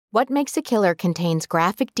What Makes a Killer contains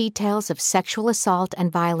graphic details of sexual assault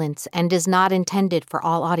and violence and is not intended for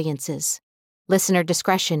all audiences. Listener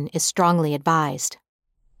discretion is strongly advised.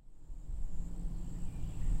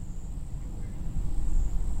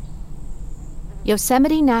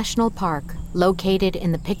 Yosemite National Park, located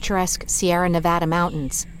in the picturesque Sierra Nevada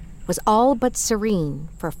mountains, was all but serene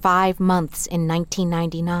for 5 months in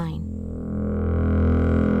 1999.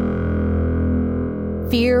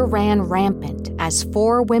 Fear ran rampant as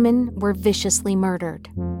 4 women were viciously murdered.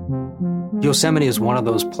 Yosemite is one of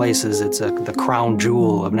those places, it's the crown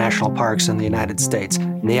jewel of national parks in the United States.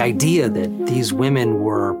 And the idea that these women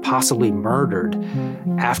were possibly murdered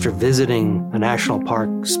after visiting a national park,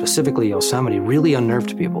 specifically Yosemite, really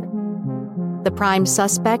unnerved people. The prime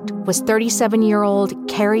suspect was 37-year-old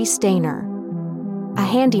Cary Stayner, a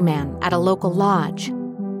handyman at a local lodge.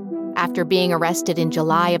 After being arrested in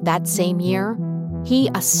July of that same year,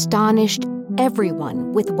 he astonished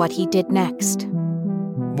everyone with what he did next.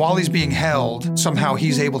 While he's being held, somehow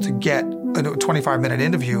he's able to get a 25-minute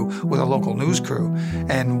interview with a local news crew.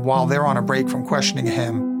 And while they're on a break from questioning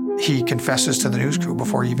him, he confesses to the news crew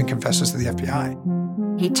before he even confesses to the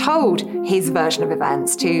FBI. He told his version of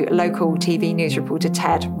events to local TV news reporter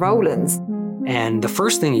Ted Rowlands. And the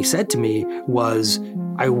first thing he said to me was,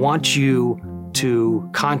 I want you to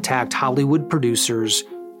contact Hollywood producers,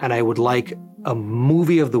 and I would like a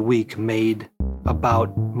movie of the week made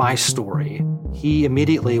about my story. He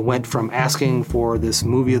immediately went from asking for this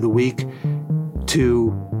movie of the week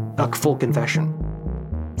to a full confession.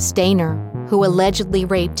 Stayner, who allegedly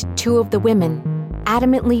raped 2 of the women,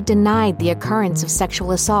 adamantly denied the occurrence of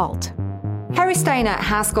sexual assault. Cary Stayner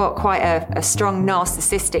has got quite a strong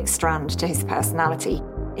narcissistic strand to his personality.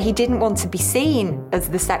 He didn't want to be seen as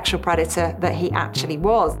the sexual predator that he actually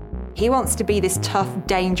was. He wants to be this tough,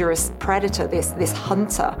 dangerous predator, this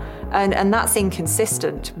hunter, and that's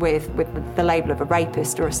inconsistent with the label of a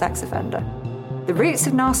rapist or a sex offender. The roots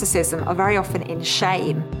of narcissism are very often in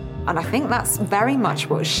shame, and I think that's very much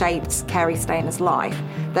what shaped Cary Stayner's life,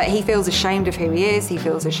 that he feels ashamed of who he is, he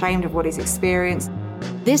feels ashamed of what he's experienced.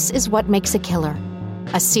 This is What Makes a Killer,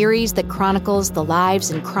 a series that chronicles the lives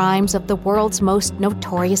and crimes of the world's most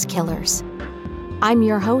notorious killers. I'm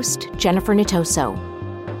your host, Jennifer Nitoso.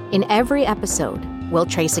 In every episode, we'll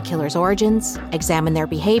trace a killer's origins, examine their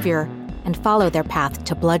behavior, and follow their path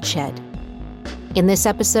to bloodshed. In this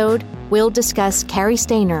episode, we'll discuss Cary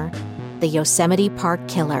Stayner, the Yosemite Park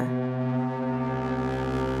Killer.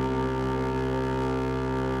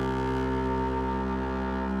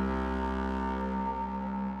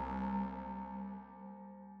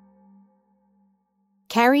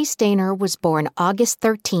 Cary Stayner was born August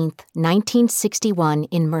 13, 1961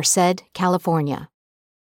 in Merced, California.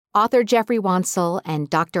 Author Jeffrey Wansel and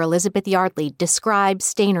Dr. Elizabeth Yardley describe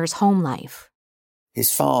Stayner's home life.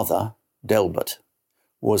 His father, Delbert,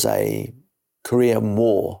 was a Korean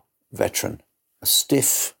War veteran, a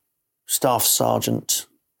stiff staff sergeant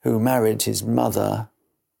who married his mother.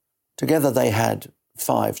 Together they had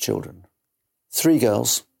 5 children, 3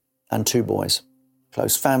 girls and 2 boys.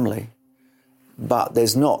 Close family, but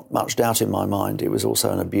there's not much doubt in my mind it was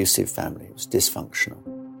also an abusive family. It was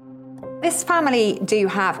dysfunctional. This family do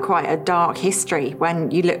have quite a dark history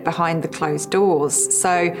when you look behind the closed doors.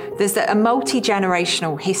 So there's a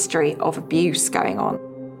multi-generational history of abuse going on.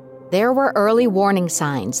 There were early warning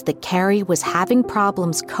signs that Cary was having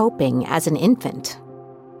problems coping as an infant.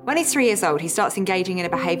 When he's 3 years old, he starts engaging in a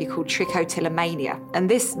behaviour called trichotillomania, and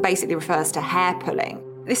this basically refers to hair pulling.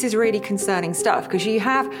 This is really concerning stuff because you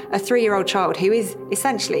have a 3-year-old child who is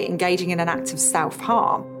essentially engaging in an act of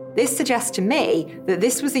self-harm. This suggests to me that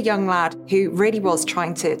this was a young lad who really was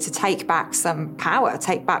trying to take back some power,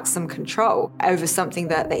 take back some control over something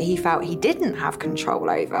that he felt he didn't have control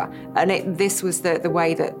over. And this was the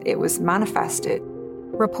way that it was manifested.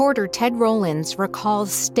 Reporter Ted Rowlands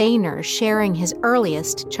recalls Stayner sharing his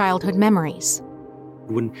earliest childhood memories.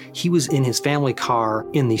 When he was in his family car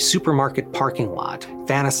in the supermarket parking lot,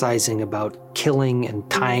 fantasizing about killing and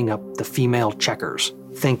tying up the female checkers,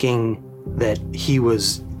 thinking that he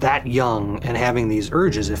was that young and having these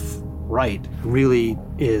urges, if right, really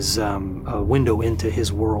is a window into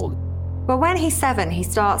his world. But when he's 7, he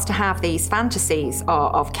starts to have these fantasies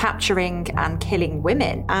of capturing and killing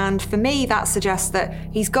women. And for me, that suggests that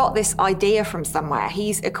he's got this idea from somewhere.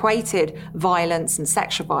 He's equated violence and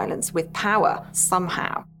sexual violence with power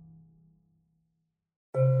somehow.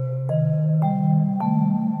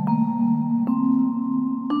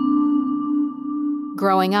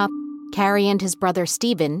 Growing up, Cary and his brother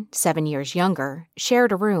Stephen, 7 years younger,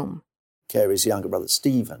 shared a room. Cary's younger brother,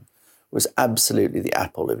 Stephen, was absolutely the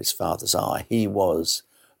apple of his father's eye. He was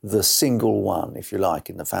the single one, if you like,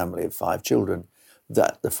 in the family of 5 children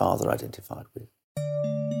that the father identified with.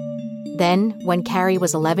 Then, when Cary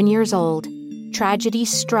was 11 years old, tragedy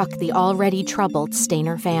struck the already troubled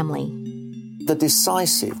Stayner family. The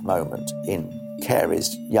decisive moment in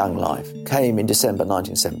Cary's young life came in December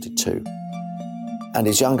 1972, and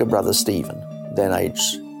his younger brother Stephen, then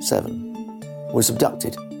aged 7, was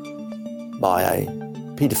abducted by a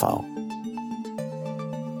paedophile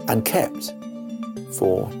and kept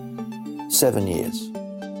for 7 years.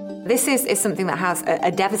 This is something that has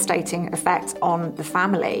a devastating effect on the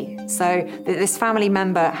family. So this family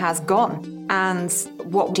member has gone, and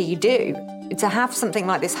what do you do? To have something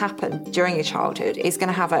like this happen during your childhood is going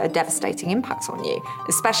to have a devastating impact on you,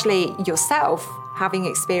 especially yourself having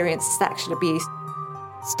experienced sexual abuse.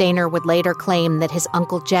 Stayner would later claim that his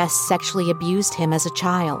Uncle Jess sexually abused him as a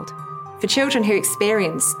child. For children who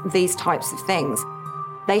experience these types of things,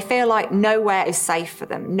 they feel like nowhere is safe for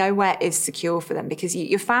them, nowhere is secure for them, because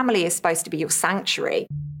your family is supposed to be your sanctuary.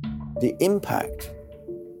 The impact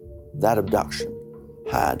that abduction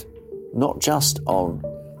had, not just on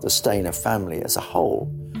the Stayner family as a whole,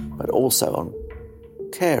 but also on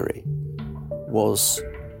Cary, was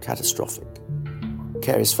catastrophic.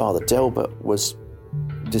 Cary's father, Delbert, was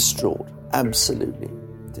distraught, absolutely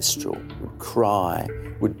distraught, would cry,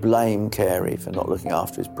 would blame Cary for not looking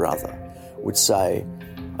after his brother, would say,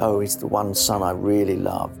 "Oh, he's the one son I really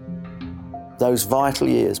love." Those vital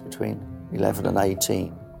years between 11 and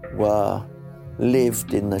 18 were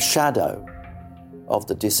lived in the shadow of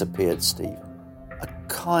the disappeared Stephen. A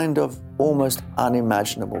kind of almost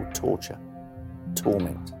unimaginable torture,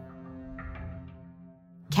 torment.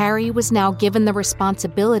 Cary was now given the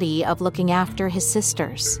responsibility of looking after his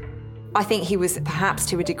sisters. I think he was perhaps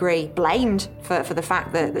to a degree blamed for the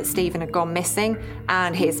fact that Stephen had gone missing,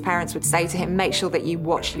 and his parents would say to him, make sure that you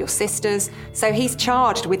watch your sisters. So he's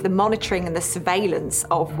charged with the monitoring and the surveillance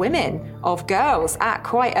of women, of girls at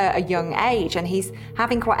quite a young age, and he's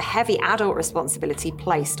having quite a heavy adult responsibility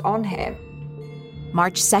placed on him.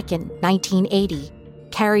 March 2nd, 1980,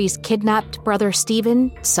 Cary's kidnapped brother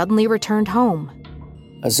Stephen suddenly returned home.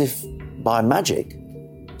 As if by magic,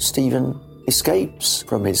 Stephen escapes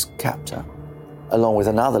from his captor, along with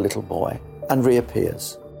another little boy, and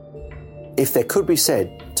reappears. If there could be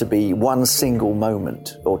said to be one single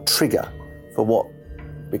moment or trigger for what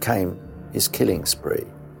became his killing spree,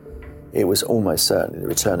 it was almost certainly the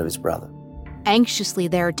return of his brother. Anxiously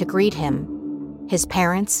there to greet him, his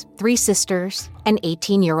parents, 3 sisters, and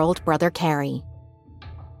 18-year-old brother Cary.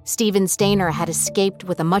 Stephen Stayner had escaped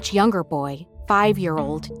with a much younger boy,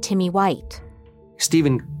 5-year-old Timmy White.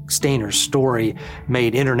 Stephen Stayner's story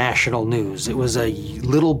made international news. It was a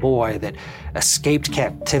little boy that escaped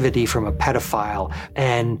captivity from a pedophile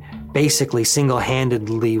and basically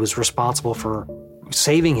single-handedly was responsible for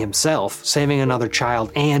saving himself, saving another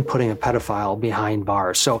child, and putting a pedophile behind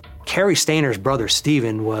bars. So Cary Stayner's brother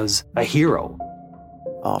Stephen was a hero.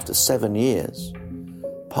 After 7 years,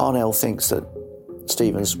 Parnell thinks that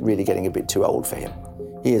Stephen's really getting a bit too old for him.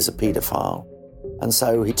 He is a paedophile. And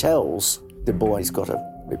so he tells the boy he's got a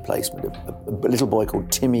replacement, a little boy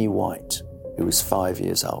called Timmy White, who was 5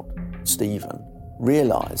 years old. Stephen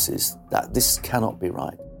realizes that this cannot be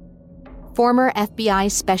right. Former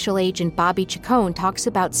FBI Special Agent Bobby Chacon talks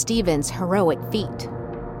about Stephen's heroic feat.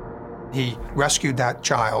 He rescued that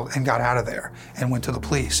child and got out of there and went to the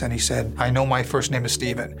police. And he said, I know my first name is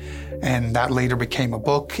Stephen. And that later became a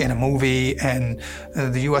book and a movie. And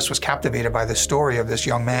the U.S. was captivated by the story of this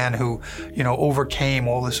young man who, overcame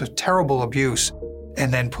all this terrible abuse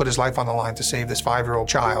and then put his life on the line to save this 5-year-old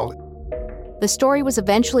child. The story was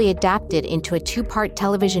eventually adapted into a 2-part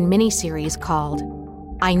television miniseries called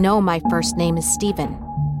I Know My First Name is Stephen.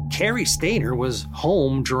 Cary Stayner was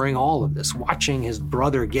home during all of this, watching his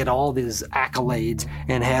brother get all these accolades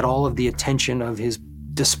and had all of the attention of his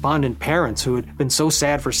despondent parents who had been so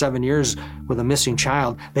sad for 7 years with a missing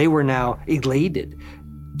child. They were now elated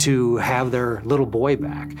to have their little boy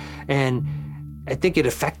back. And I think it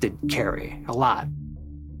affected Cary a lot.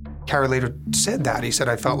 Cary later said that. He said,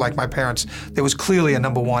 I felt like my parents, there was clearly a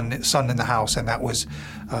number one son in the house, and that was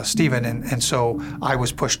Stephen. And so I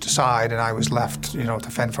was pushed aside and I was left,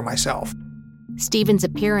 to fend for myself. Stephen's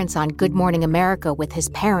appearance on Good Morning America with his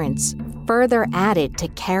parents further added to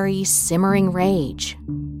Cary's simmering rage.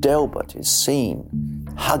 Delbert is seen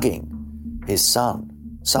hugging his son,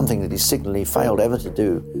 something that he signally failed ever to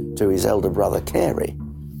do to his elder brother Cary.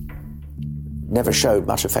 Never showed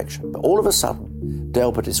much affection. But all of a sudden,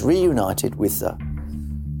 Delbert is reunited with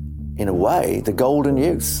in a way, the golden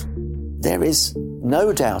youth. There is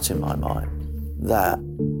no doubt in my mind that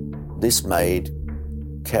this made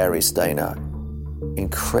Cary Stayner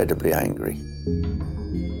incredibly angry.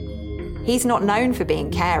 He's not known for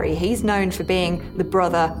being Cary. He's known for being the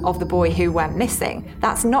brother of the boy who went missing.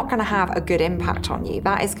 That's not going to have a good impact on you.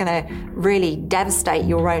 That is going to really devastate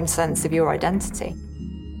your own sense of your identity.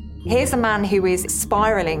 Here's a man who is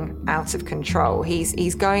spiraling out of control.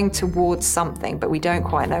 He's going towards something, but we don't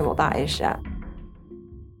quite know what that is yet.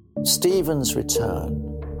 Stephen's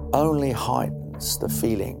return only heightens the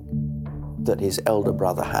feeling that his elder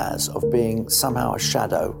brother has of being somehow a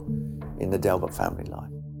shadow in the Delbert family life.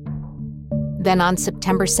 Then on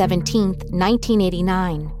September 17th,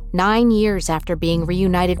 1989, 9 years after being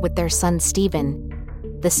reunited with their son Stephen,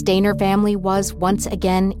 the Stayner family was once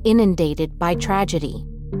again inundated by tragedy.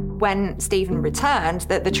 When Stephen returned,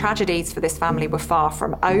 the tragedies for this family were far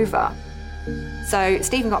from over. So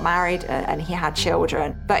Stephen got married and he had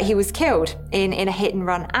children, but he was killed in a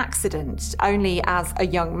hit-and-run accident only as a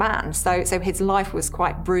young man, so his life was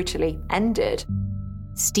quite brutally ended.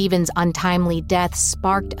 Stephen's untimely death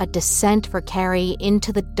sparked a descent for Cary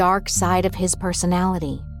into the dark side of his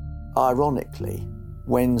personality. Ironically,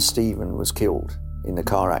 when Stephen was killed in the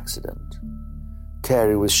car accident,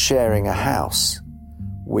 Cary was sharing a house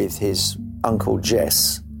with his uncle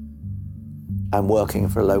Jess and working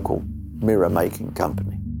for a local mirror-making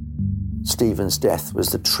company. Stephen's death was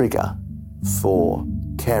the trigger for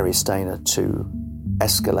Cary Stayner to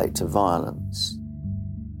escalate to violence.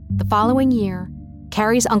 The following year,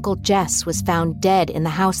 Cary's uncle Jess was found dead in the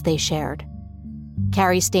house they shared.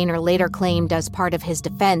 Cary Stayner later claimed as part of his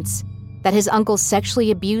defense that his uncle sexually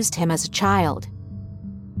abused him as a child.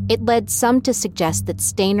 It led some to suggest that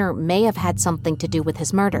Stayner may have had something to do with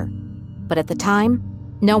his murder, but at the time,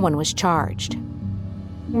 no one was charged.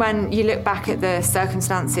 When you look back at the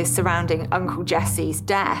circumstances surrounding Uncle Jesse's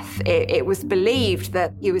death, it was believed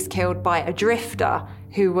that he was killed by a drifter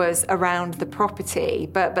who was around the property,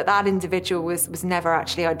 but that individual was never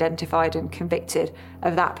actually identified and convicted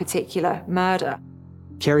of that particular murder.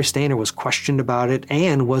 Cary Stayner was questioned about it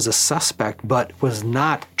and was a suspect, but was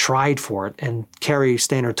not tried for it, and Cary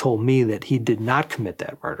Stayner told me that he did not commit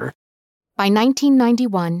that murder. By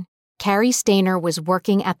 1991, Cary Stayner was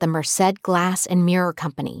working at the Merced Glass and Mirror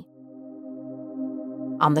Company.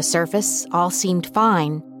 On the surface, all seemed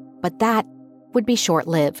fine, but that would be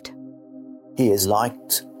short-lived. He is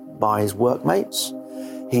liked by his workmates.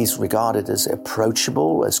 He's regarded as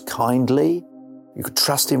approachable, as kindly. You could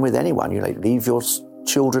trust him with anyone. You leave your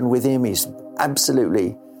children with him. He's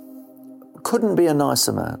absolutely couldn't be a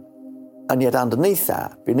nicer man. And yet underneath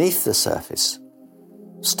that, beneath the surface,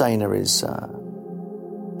 Stayner is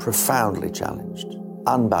profoundly challenged,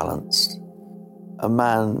 unbalanced, a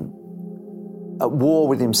man at war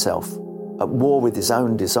with himself, at war with his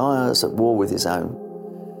own desires, at war with his own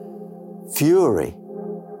fury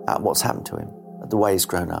at what's happened to him, at the way he's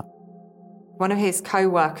grown up. One of his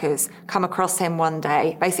co-workers come across him one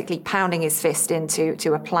day, basically pounding his fist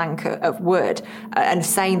into a plank of wood and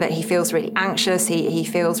saying that he feels really anxious, he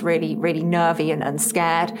feels really, really nervy and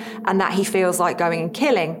scared, and that he feels like going and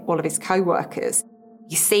killing all of his co-workers.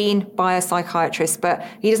 He's seen by a psychiatrist, but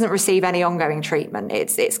he doesn't receive any ongoing treatment.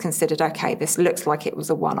 It's considered, okay, this looks like it was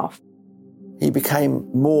a one-off. He became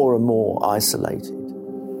more and more isolated.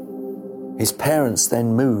 His parents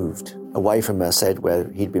then moved away from Merced,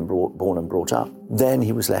 where he'd been born and brought up. Then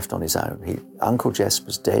he was left on his own. Uncle Jess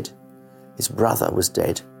was dead. His brother was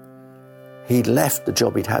dead. He'd left the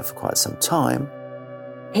job he'd had for quite some time.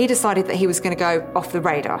 He decided that he was going to go off the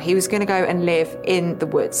radar. He was going to go and live in the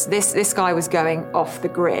woods. This guy was going off the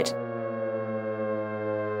grid.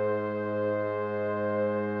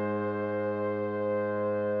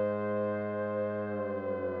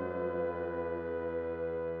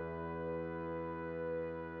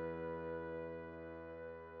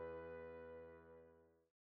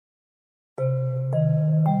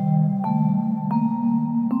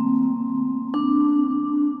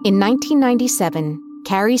 In 1997,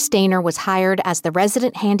 Cary Stayner was hired as the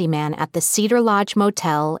resident handyman at the Cedar Lodge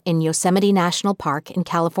Motel in Yosemite National Park in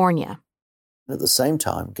California. At the same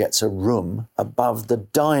time, gets a room above the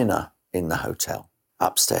diner in the hotel,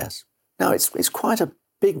 upstairs. Now, it's quite a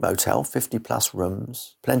big motel, 50-plus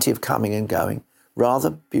rooms, plenty of coming and going, rather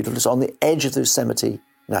beautiful. It's on the edge of the Yosemite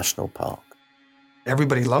National Park.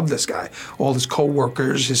 Everybody loved this guy. All his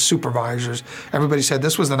co-workers, his supervisors, everybody said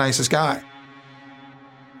this was the nicest guy.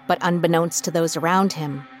 But unbeknownst to those around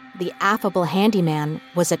him, the affable handyman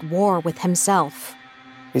was at war with himself.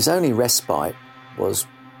 His only respite was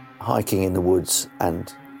hiking in the woods,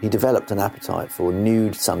 and he developed an appetite for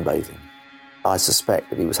nude sunbathing. I suspect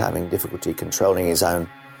that he was having difficulty controlling his own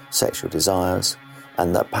sexual desires,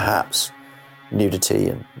 and that perhaps nudity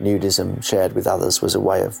and nudism shared with others was a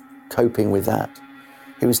way of coping with that.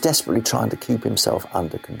 He was desperately trying to keep himself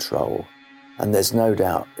under control, and there's no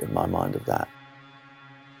doubt in my mind of that.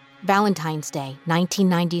 Valentine's Day,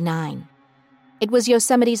 1999. It was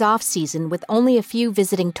Yosemite's off-season with only a few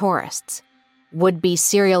visiting tourists. Would-be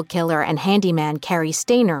serial killer and handyman Cary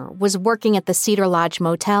Stayner was working at the Cedar Lodge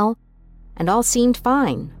Motel, and all seemed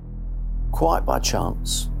fine. Quite by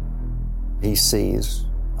chance, he sees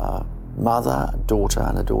a mother, a daughter,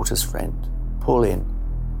 and a daughter's friend pull in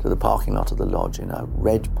to the parking lot of the lodge in a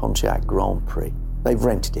red Pontiac Grand Prix. They've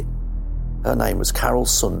rented it. Her name was Carol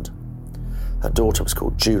Sund. Her daughter was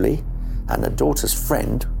called Julie, and her daughter's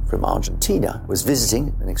friend from Argentina was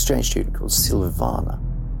visiting an exchange student called Silvana.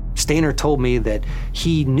 Stayner told me that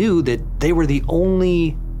he knew that they were the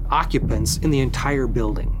only occupants in the entire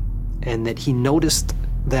building, and that he noticed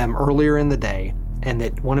them earlier in the day, and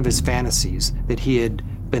that one of his fantasies that he had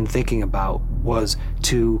been thinking about was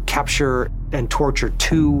to capture and torture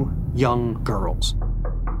 2 young girls.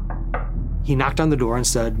 He knocked on the door and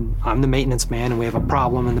said, "I'm the maintenance man and we have a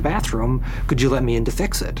problem in the bathroom. Could you let me in to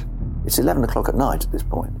fix it?" It's 11 o'clock at night at this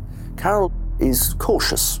point. Carol is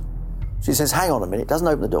cautious. She says, "Hang on a minute," doesn't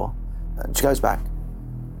open the door. And she goes back.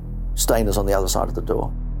 Stayner's on the other side of the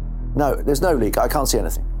door. "No, there's no leak. I can't see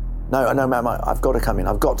anything." No, ma'am, I've got to come in.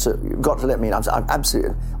 You've got to let me in. I'm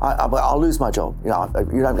absolutely, I'll lose my job. You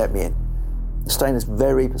don't let me in. Stayner's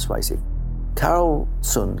very persuasive. Carol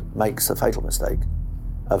Sund makes the fatal mistake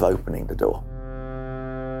of opening the door.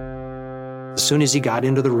 As soon as he got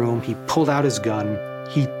into the room, he pulled out his gun.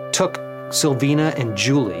 He took Silvina and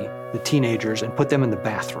Julie, the teenagers, and put them in the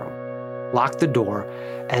bathroom, locked the door,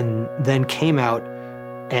 and then came out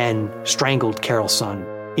and strangled Carol Sund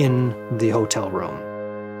in the hotel room.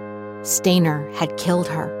 Stayner had killed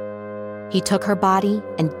her. He took her body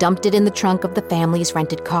and dumped it in the trunk of the family's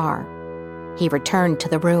rented car. He returned to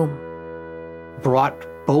the room, brought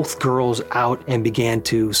both girls out, and began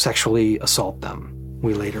to sexually assault them,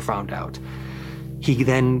 we later found out. He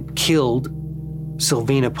then killed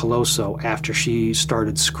Silvina Peloso after she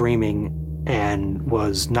started screaming and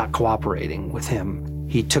was not cooperating with him.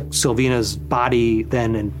 He took Silvina's body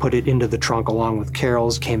then and put it into the trunk along with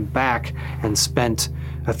Carol's, came back and spent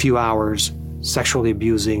a few hours sexually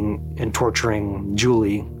abusing and torturing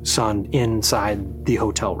Julie Sund inside the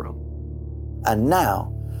hotel room. And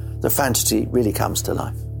now the fantasy really comes to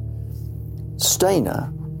life.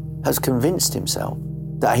 Stayner has convinced himself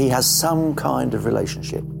that he has some kind of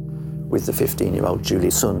relationship with the 15-year-old Julie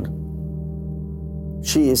Sund.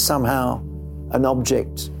 She is somehow an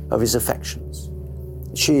object of his affections.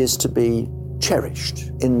 She is to be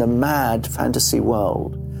cherished in the mad fantasy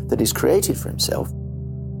world that he's created for himself.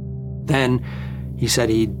 Then he said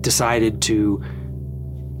he decided to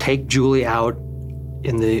take Julie out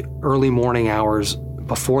in the early morning hours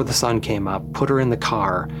before the sun came up, put her in the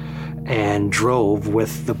car, and drove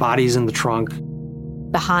with the bodies in the trunk.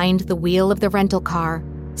 Behind the wheel of the rental car,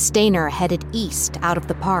 Stayner headed east out of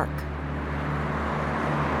the park.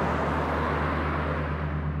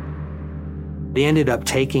 They ended up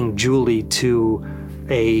taking Julie to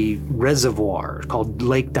a reservoir called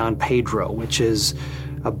Lake Don Pedro, which is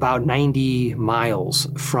about 90 miles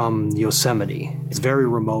from Yosemite. It's very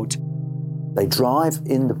remote. They drive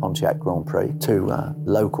in the Pontiac Grand Prix to a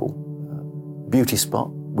local beauty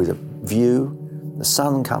spot with a view. The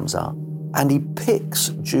sun comes up, and he picks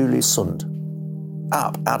Julie Sund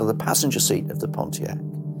up out of the passenger seat of the Pontiac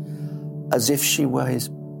as if she were his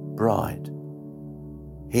bride.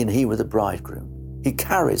 He were the bridegroom. He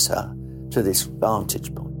carries her to this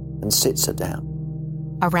vantage point and sits her down.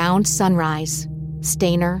 Around sunrise,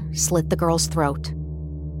 Stayner slit the girl's throat.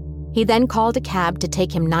 He then called a cab to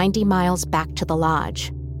take him 90 miles back to the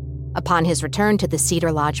lodge. Upon his return to the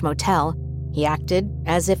Cedar Lodge Motel, he acted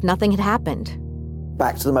as if nothing had happened.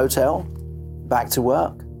 Back to the motel, back to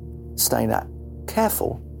work. Stayner,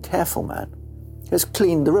 careful man, has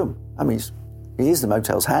cleaned the room. I mean, he is the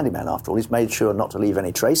motel's handyman after all. He's made sure not to leave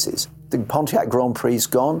any traces. The Pontiac Grand Prix's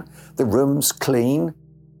gone, the room's clean.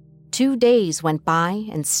 2 days went by,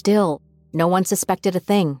 and still, no one suspected a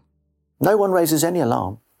thing. No one raises any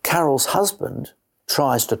alarm. Carol's husband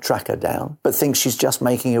tries to track her down, but thinks she's just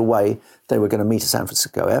making her way. They were going to meet at San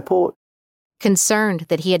Francisco airport. Concerned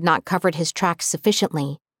that he had not covered his tracks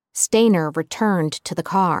sufficiently, Stayner returned to the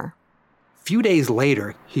car. A few days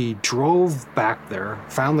later, he drove back there,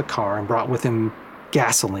 found the car, and brought with him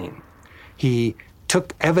gasoline. He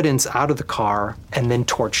took evidence out of the car and then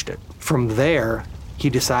torched it. From there, he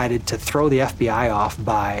decided to throw the FBI off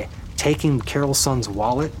by taking Carol Sund's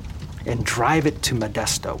wallet and drive it to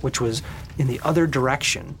Modesto, which was in the other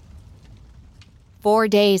direction. 4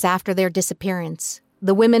 days after their disappearance,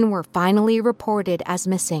 the women were finally reported as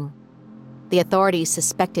missing. The authorities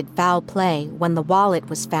suspected foul play when the wallet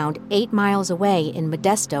was found 8 miles away in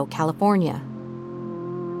Modesto, California.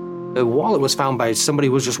 The wallet was found by somebody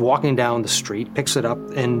who was just walking down the street, picks it up,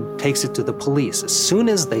 and takes it to the police. As soon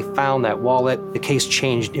as they found that wallet, the case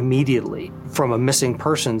changed immediately from a missing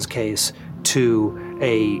persons case to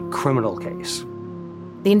a criminal case.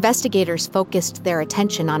 The investigators focused their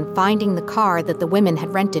attention on finding the car that the women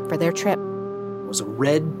had rented for their trip. It was a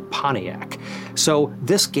red Pontiac. So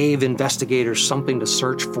this gave investigators something to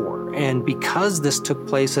search for. And because this took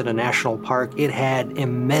place at a national park, it had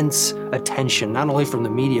immense attention, not only from the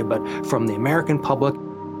media, but from the American public.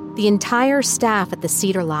 The entire staff at the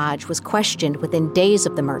Cedar Lodge was questioned within days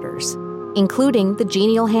of the murders, including the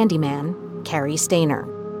genial handyman, Cary Stayner.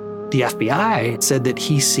 The FBI said that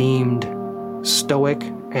he seemed stoic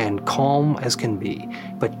and calm as can be.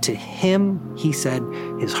 But to him, he said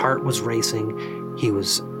his heart was racing, he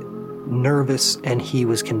was nervous, and he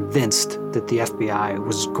was convinced that the FBI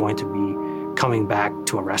was going to be coming back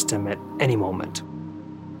to arrest him at any moment.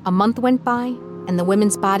 A month went by, and the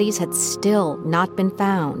women's bodies had still not been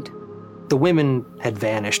found. The women had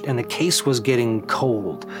vanished, and the case was getting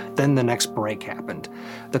cold. Then the next break happened.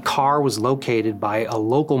 The car was located by a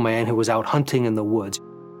local man who was out hunting in the woods.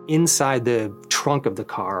 Inside the trunk of the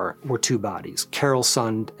car were 2 bodies, Carol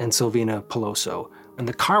Sund and Silvina Peloso. And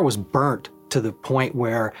the car was burnt to the point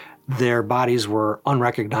where their bodies were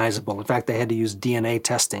unrecognizable. In fact, they had to use DNA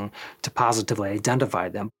testing to positively identify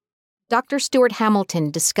them. Dr. Stuart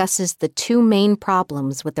Hamilton discusses the 2 main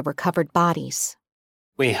problems with the recovered bodies.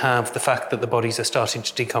 We have the fact that the bodies are starting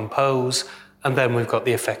to decompose, and then we've got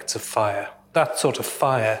the effects of fire. That sort of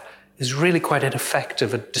fire is really quite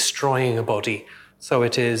ineffective at destroying a body. So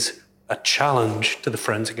it is a challenge to the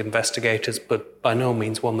forensic investigators, but by no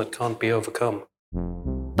means one that can't be overcome.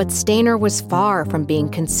 But Stayner was far from being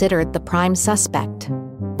considered the prime suspect.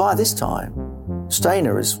 By this time,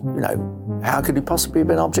 Stayner is, how could he possibly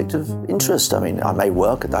be an object of interest? I mean, I may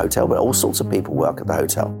work at the hotel, but all sorts of people work at the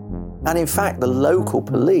hotel. And in fact, the local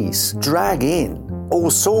police drag in all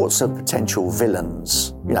sorts of potential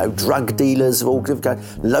villains, drug dealers,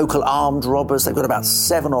 local armed robbers. They've got about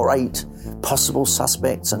 7 or 8 possible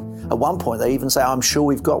suspects. And at one point, they even say, I'm sure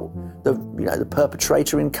we've got the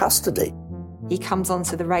perpetrator in custody. He comes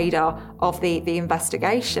onto the radar of the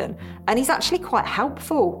investigation, and he's actually quite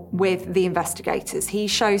helpful with the investigators. He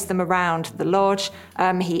shows them around the lodge,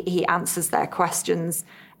 he answers their questions.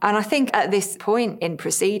 And I think at this point in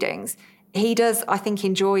proceedings, he does, I think,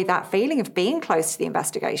 enjoy that feeling of being close to the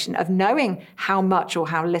investigation, of knowing how much or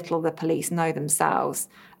how little the police know themselves.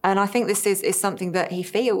 And I think this is something that he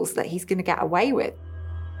feels that he's going to get away with.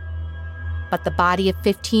 But the body of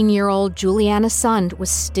 15-year-old Juliana Sund was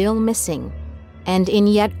still missing. And in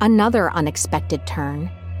yet another unexpected turn,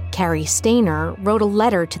 Cary Stayner wrote a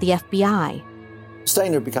letter to the FBI.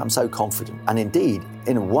 Stayner had become so confident, and indeed,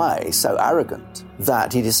 in a way, so arrogant,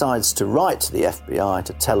 that he decides to write to the FBI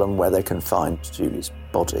to tell them where they can find Julie's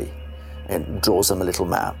body, and draws them a little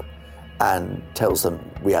map and tells them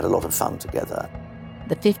we had a lot of fun together.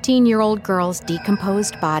 The 15-year-old girl's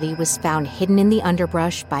decomposed body was found hidden in the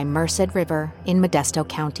underbrush by Merced River in Modesto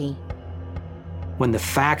County. When the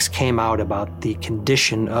facts came out about the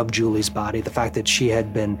condition of Julie's body, the fact that she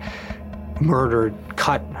had been murdered,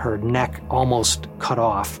 cut, her neck almost cut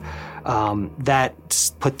off, that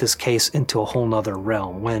put this case into a whole nother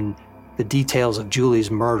realm. When the details of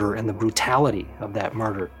Julie's murder and the brutality of that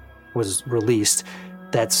murder was released,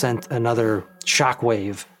 that sent another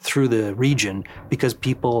shockwave through the region, because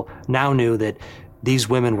people now knew that these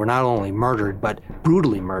women were not only murdered, but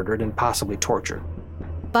brutally murdered and possibly tortured.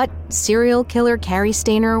 But serial killer Cary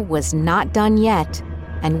Stayner was not done yet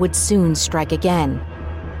and would soon strike again.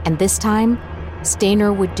 And this time,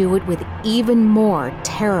 Stayner would do it with even more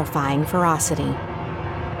terrifying ferocity.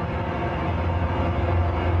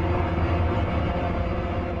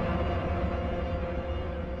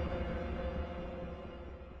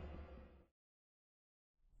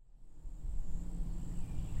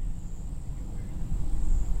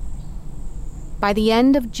 By the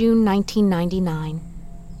end of June 1999,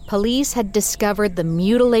 police had discovered the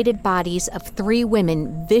mutilated bodies of 3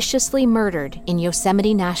 women viciously murdered in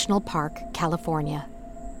Yosemite National Park, California.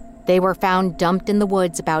 They were found dumped in the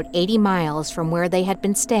woods about 80 miles from where they had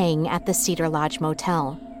been staying at the Cedar Lodge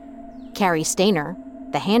Motel. Cary Stayner,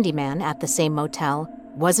 the handyman at the same motel,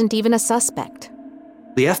 wasn't even a suspect.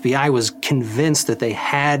 The FBI was convinced that they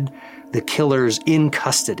had the killers in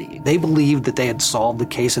custody. They believed that they had solved the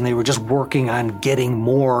case, and they were just working on getting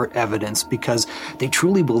more evidence because they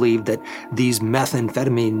truly believed that these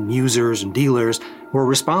methamphetamine users and dealers were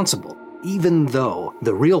responsible, even though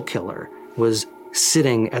the real killer was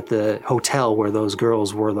sitting at the hotel where those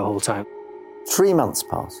girls were the whole time. 3 months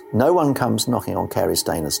pass. No one comes knocking on Cary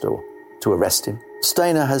Stayner's door to arrest him.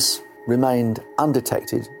 Stayner has remained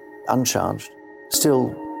undetected, uncharged, still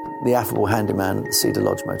the affable handyman at the Cedar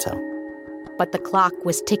Lodge Motel. But the clock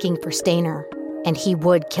was ticking for Stayner, and he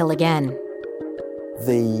would kill again.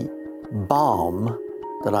 The balm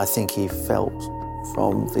that I think he felt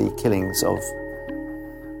from the killings of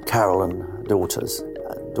Carol and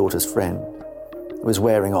daughter's friend, was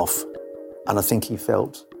wearing off. And I think he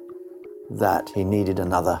felt that he needed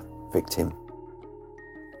another victim.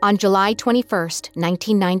 On July 21st,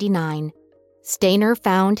 1999, Stayner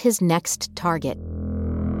found his next target.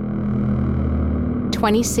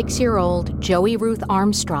 26-year-old Joey Ruth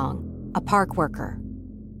Armstrong, a park worker.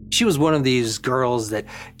 She was one of these girls that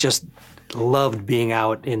just loved being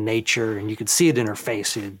out in nature, and you could see it in her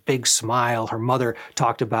face. She had a big smile. Her mother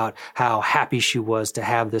talked about how happy she was to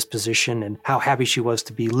have this position and how happy she was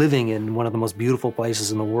to be living in one of the most beautiful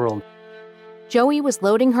places in the world. Joey was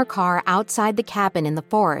loading her car outside the cabin in the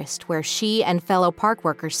forest where she and fellow park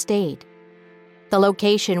workers stayed. The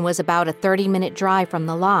location was about a 30-minute drive from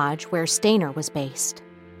the lodge where Stayner was based.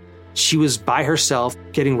 She was by herself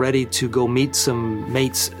getting ready to go meet some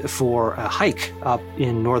mates for a hike up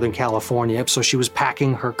in Northern California. So she was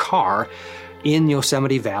packing her car in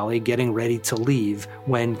Yosemite Valley, getting ready to leave,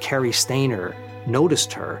 when Cary Stayner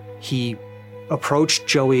noticed her. He approached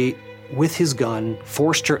Joey with his gun,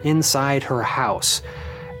 forced her inside her house,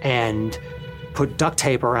 and put duct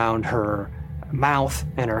tape around her mouth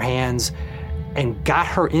and her hands, and got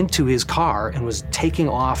her into his car and was taking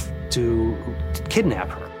off to kidnap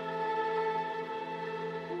her.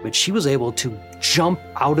 But she was able to jump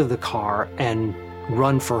out of the car and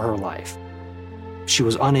run for her life. She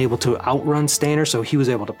was unable to outrun Stayner, so he was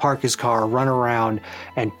able to park his car, run around,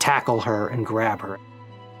 and tackle her and grab her.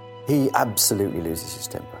 He absolutely loses his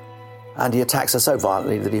temper. And he attacks her so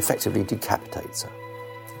violently that he effectively decapitates her.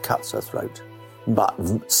 He cuts her throat, but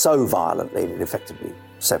so violently that it effectively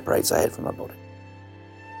separates her head from her body.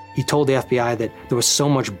 He told the FBI that there was so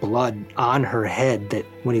much blood on her head that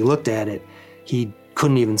when he looked at it, he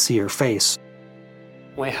couldn't even see her face.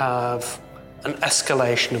 We have an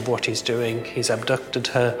escalation of what he's doing. He's abducted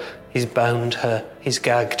her, he's bound her, he's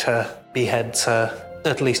gagged her, beheads her.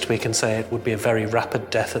 At least we can say it would be a very rapid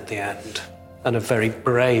death at the end, and a very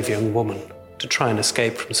brave young woman to try and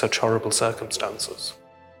escape from such horrible circumstances.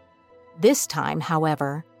 This time,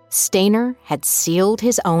 however, Stayner had sealed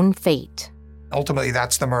his own fate. Ultimately,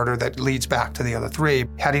 that's the murder that leads back to the other three.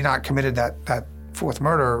 Had he not committed that fourth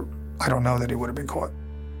murder, I don't know that he would have been caught.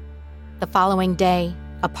 The following day,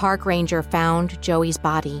 a park ranger found Joey's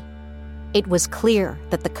body. It was clear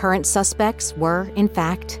that the current suspects were, in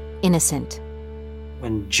fact, innocent.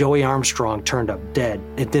 When Joey Armstrong turned up dead,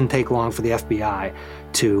 it didn't take long for the FBI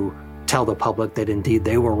to tell the public that indeed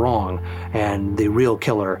they were wrong and the real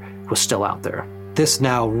killer was still out there. This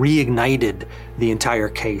now reignited the entire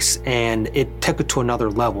case, and it took it to another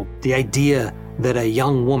level. The idea that a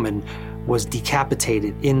young woman was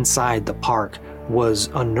decapitated inside the park was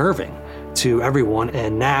unnerving to everyone,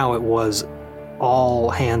 and now it was all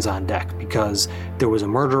hands on deck because there was a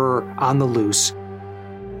murderer on the loose.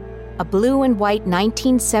 A blue and white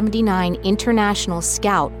 1979 International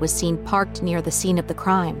Scout was seen parked near the scene of the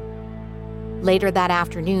crime. Later that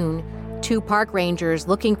afternoon, 2 park rangers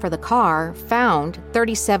looking for the car found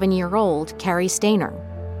 37-year-old Cary Stayner.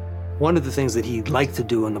 One of the things that he liked to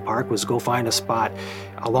do in the park was go find a spot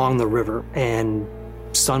along the river and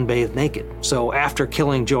sunbathe naked. So after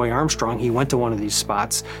killing Joey Armstrong, he went to one of these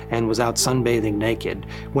spots and was out sunbathing naked.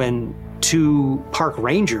 When 2 park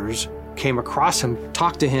rangers came across him,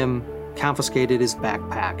 talked to him, confiscated his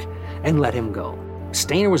backpack, and let him go.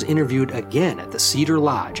 Stayner was interviewed again at the Cedar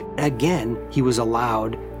Lodge. Again, he was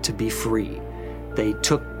allowed to be free. They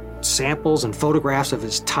took samples and photographs of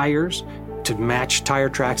his tires to match tire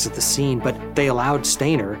tracks at the scene, but they allowed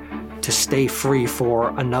Stayner to stay free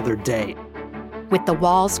for another day. With the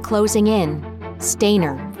walls closing in,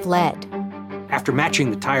 Stayner fled. After matching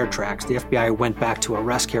the tire tracks, the FBI went back to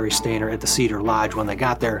arrest Cary Stayner at the Cedar Lodge. When they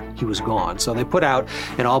got there, he was gone. So they put out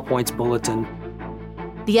an all-points bulletin.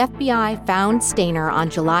 The FBI found Stayner on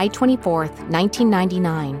July 24th,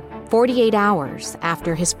 1999, 48 hours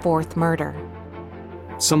after his 4th murder.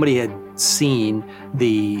 Somebody had seen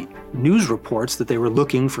the news reports that they were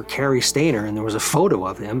looking for Cary Stayner, and there was a photo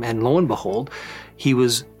of him, and lo and behold, he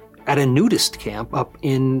was at a nudist camp up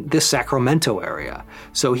in the Sacramento area.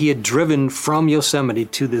 So he had driven from Yosemite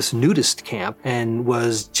to this nudist camp and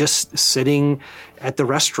was just sitting at the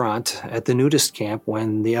restaurant at the nudist camp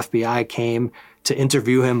when the FBI came to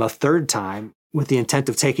interview him a 3rd time with the intent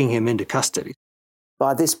of taking him into custody.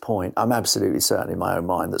 By this point, I'm absolutely certain in my own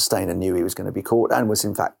mind that Stayner knew he was going to be caught and was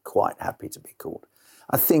in fact quite happy to be caught.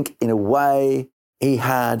 I think in a way he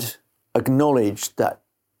had acknowledged that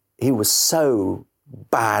he was so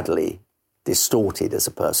badly distorted as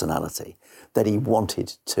a personality that he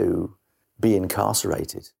wanted to be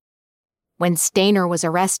incarcerated. When Stayner was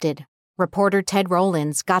arrested, reporter Ted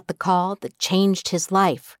Rollins got the call that changed his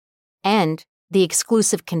life and the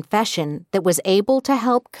exclusive confession that was able to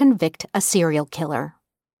help convict a serial killer.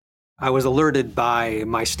 I was alerted by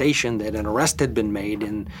my station that an arrest had been made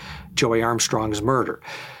in Joey Armstrong's murder.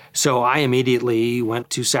 So I immediately went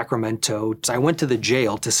to Sacramento. I went to the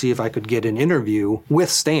jail to see if I could get an interview with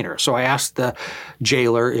Stayner. So I asked the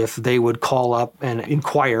jailer if they would call up and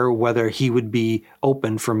inquire whether he would be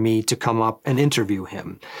open for me to come up and interview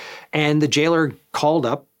him. And the jailer called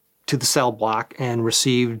up to the cell block and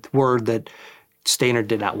received word that Stayner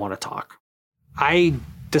did not want to talk. I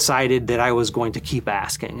decided that I was going to keep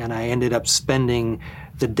asking, and I ended up spending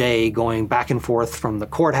the day going back and forth from the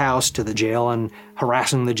courthouse to the jail and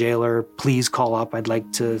harassing the jailer. Please call up. I'd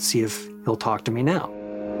like to see if he'll talk to me now.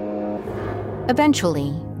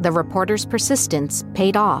 Eventually, the reporter's persistence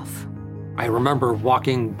paid off. I remember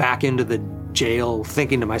walking back into the jail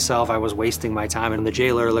thinking to myself I was wasting my time, and the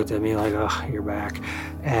jailer looked at me like, "Oh, you're back."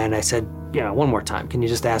 And I said, one more time. Can you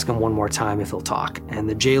just ask him one more time if he'll talk? And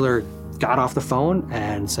the jailer got off the phone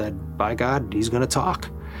and said, "By God, he's going to talk."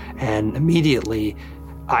 And immediately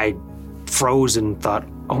I froze and thought,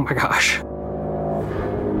 oh my gosh.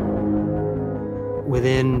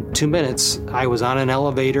 Within 2 minutes, I was on an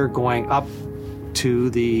elevator going up to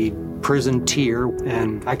the prison tier,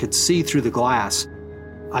 and I could see through the glass.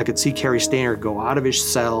 I could see Cary Stayner go out of his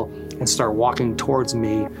cell and start walking towards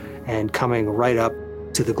me and coming right up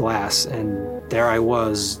to the glass. And there I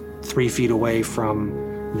was, 3 feet away from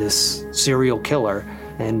this serial killer,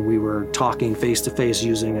 and we were talking face to face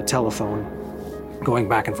using a telephone, going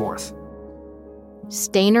back and forth.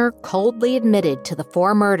 Stayner coldly admitted to the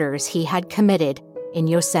 4 murders he had committed in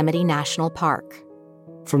Yosemite National Park.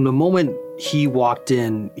 From the moment he walked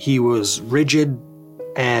in, he was rigid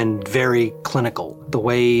and very clinical. The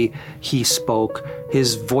way he spoke,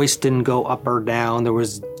 his voice didn't go up or down. There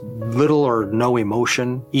was little or no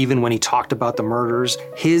emotion. Even when he talked about the murders,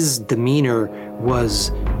 his demeanor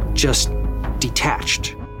was just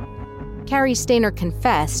detached. Cary Stayner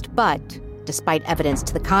confessed, but, despite evidence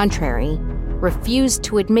to the contrary, refused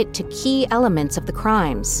to admit to key elements of the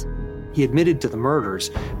crimes. He admitted to the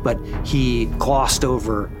murders, but he glossed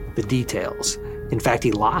over the details. In fact,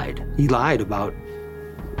 he lied. He lied about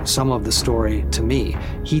some of the story to me.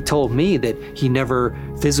 He told me that he never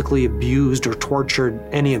physically abused or tortured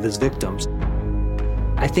any of his victims.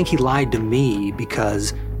 I think he lied to me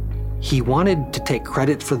because he wanted to take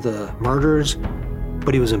credit for the murders,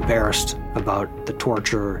 but he was embarrassed about the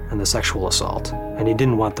torture and the sexual assault, and he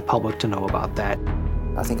didn't want the public to know about that.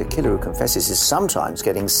 I think a killer who confesses is sometimes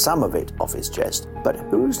getting some of it off his chest. But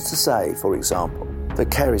who's to say, for example, that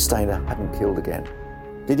Cary Stayner hadn't killed again?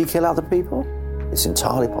 Did he kill other people? It's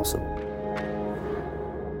entirely possible.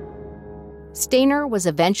 Stayner was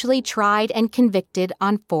eventually tried and convicted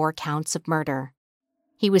on 4 counts of murder.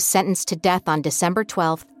 He was sentenced to death on December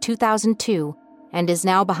 12, 2002, and is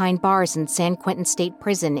now behind bars in San Quentin State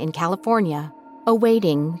Prison in California,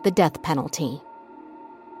 awaiting the death penalty.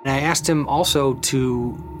 And I asked him also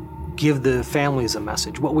to give the families a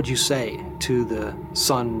message. What would you say to the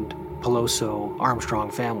Sund, Peloso,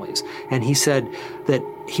 Armstrong families? And he said that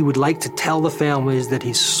he would like to tell the families that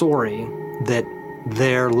he's sorry that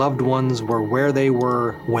their loved ones were where they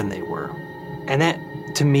were when they were. And that,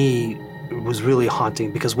 to me, was really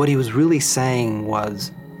haunting, because what he was really saying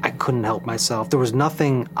was, I couldn't help myself. There was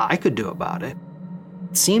nothing I could do about it.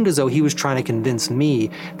 It seemed as though he was trying to convince me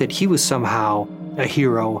that he was somehow a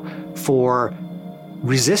hero for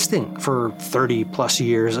resisting for 30 plus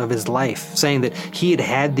years of his life, saying that he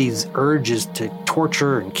had these urges to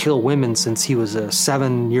torture and kill women since he was a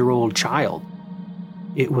 7-year-old child.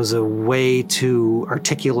 It was a way to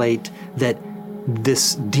articulate that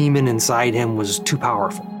this demon inside him was too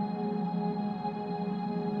powerful.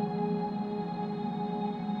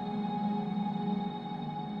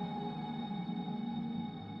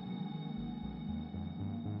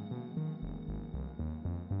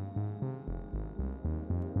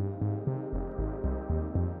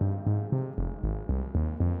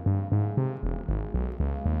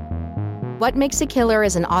 What Makes a Killer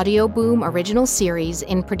is an Audio Boom original series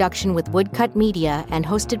in production with Woodcut Media and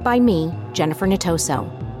hosted by me, Jennifer Natoso.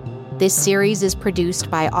 This series is produced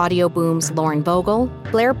by Audio Boom's Lauren Vogel,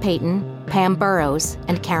 Blair Payton, Pam Burrows,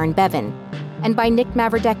 and Karen Bevan, and by Nick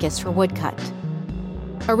Mavrodekis for Woodcut.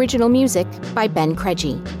 Original music by Ben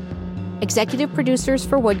Craigie. Executive producers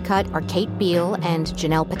for Woodcut are Kate Beale and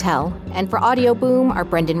Janelle Patel, and for Audio Boom are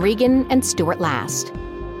Brendan Regan and Stuart Last.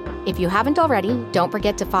 If you haven't already, don't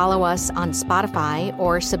forget to follow us on Spotify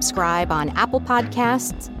or subscribe on Apple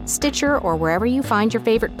Podcasts, Stitcher, or wherever you find your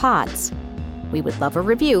favorite pods. We would love a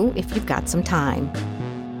review if you've got some time.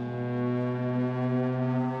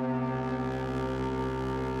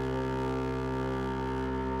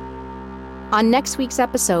 On next week's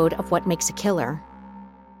episode of What Makes a Killer,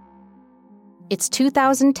 it's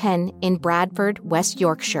 2010 in Bradford, West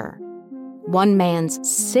Yorkshire. One man's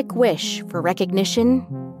sick wish for recognition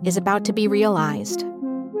is about to be realized.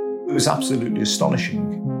 It was absolutely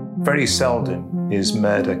astonishing. Very seldom is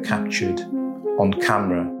murder captured on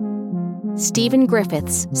camera. Stephen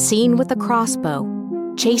Griffiths, seen with a crossbow,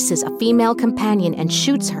 chases a female companion and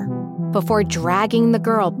shoots her before dragging the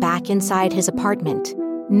girl back inside his apartment,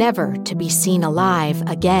 never to be seen alive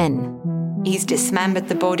again. He's dismembered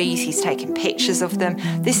the bodies, he's taken pictures of them.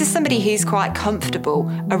 This is somebody who's quite comfortable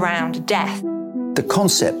around death. The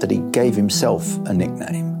concept that he gave himself a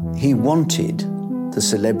nickname, he wanted the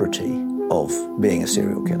celebrity of being a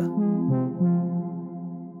serial killer.